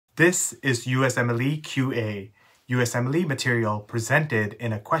This is USMLE QA, USMLE material presented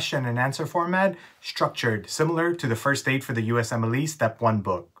in a question and answer format structured similar to the first aid for the USMLE Step 1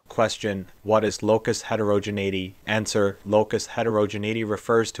 book. Question: What is locus heterogeneity? Answer: Locus heterogeneity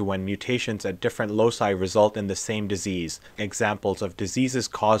refers to when mutations at different loci result in the same disease. Examples of diseases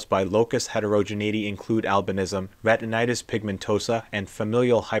caused by locus heterogeneity include albinism, retinitis pigmentosa, and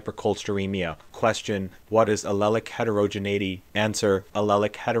familial hypercholesteremia. Question: What is allelic heterogeneity? Answer: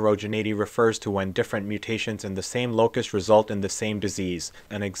 Allelic heterogeneity refers to when different mutations in the same locus result in the same disease.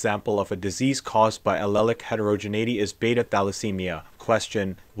 An example of a disease caused by allelic heterogeneity is beta-thalassemia.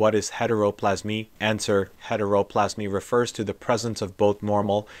 Question: What is heteroplasmy? Answer: Heteroplasmy refers to the presence of both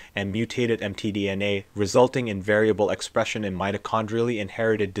normal and mutated mtDNA, resulting in variable expression in mitochondrially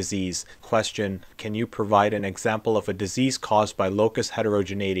inherited disease. Question: Can you provide an example of a disease caused by locus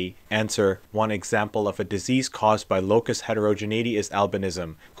heterogeneity? Answer: One example of a disease caused by locus heterogeneity is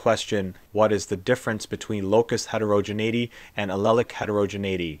albinism. Question: What is the difference between locus heterogeneity and allelic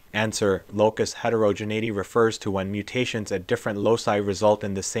heterogeneity? Answer: Locus heterogeneity refers to when mutations at different loci result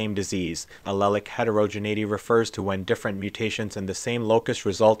in the same disease. Allelic heterogeneity refers to when different mutations in the same locus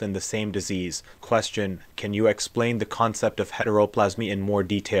result in the same disease. Question: Can you explain the concept of heteroplasmy in more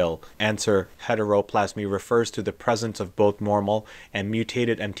detail? Answer: Heteroplasmy refers to the presence of both normal and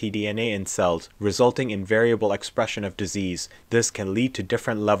mutated mtDNA in cells, resulting in variable expression of disease. This can lead to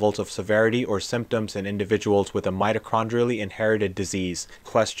different levels of severity or symptoms in individuals with a mitochondrially inherited disease.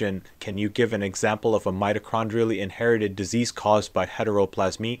 Question: Can you give an example of a mitochondrially inherited disease caused by heteroplasmy?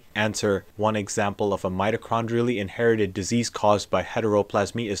 Answer: One example of a mitochondrially inherited disease caused by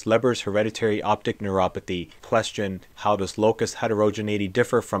heteroplasmy is Leber's hereditary optic neuropathy. Question: How does locus heterogeneity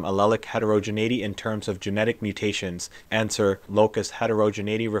differ from allelic heterogeneity in terms of genetic mutations? Answer: Locus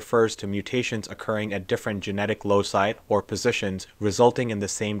heterogeneity refers to mutations occurring at different genetic loci or positions resulting in the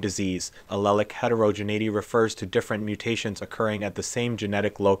same disease. Allelic heterogeneity refers to different mutations occurring at the same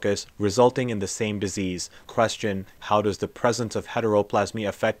genetic locus resulting in the same disease. Question: How does the presence of heteroplasmy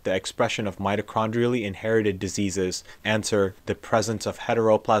affect the expression of mitochondrially inherited diseases? Answer: The presence of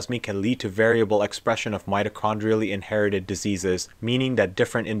heteroplasmy can lead to variable expression of mitochondrially inherited diseases, meaning that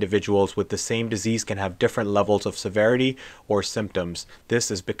different individuals with the same disease can have different levels of severity or symptoms.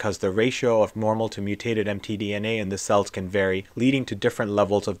 This is because the ratio of normal to mutated mtDNA in the cells can vary, leading to different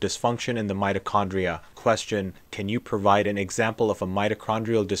levels of dysfunction in the mitochondria. Question: Can you provide an example of a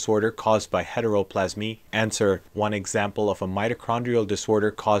mitochondrial disorder caused by heteroplasmy? Answer: One example of a mitochondrial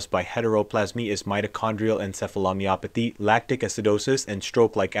disorder caused by heteroplasmy is mitochondrial encephalomyopathy, lactic acidosis, and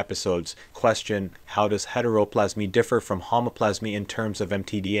stroke-like episodes. Question: How does heteroplasmy differ from homoplasmy in terms of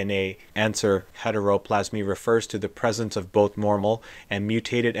mtDNA? Answer: Heteroplasmy refers to the presence of both normal and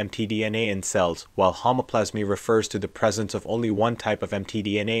mutated mtDNA in cells, while homoplasmy refers to the presence of only one type of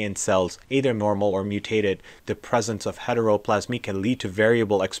mtDNA in cells, either normal or mutated. The presence of heteroplasmy can lead to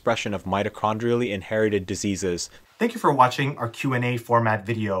variable expression of mitochondrially inherited diseases. Thank you for watching our Q&A format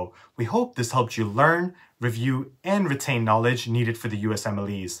video. We hope this helped you learn, review, and retain knowledge needed for the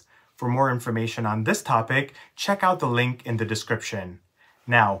USMLEs. For more information on this topic, check out the link in the description.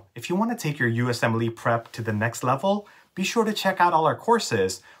 Now, if you want to take your USMLE prep to the next level, be sure to check out all our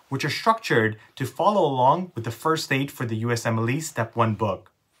courses, which are structured to follow along with the first aid for the USMLE Step 1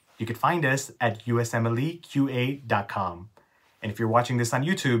 book. You can find us at usmleqa.com. And if you're watching this on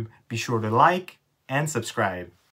YouTube, be sure to like and subscribe.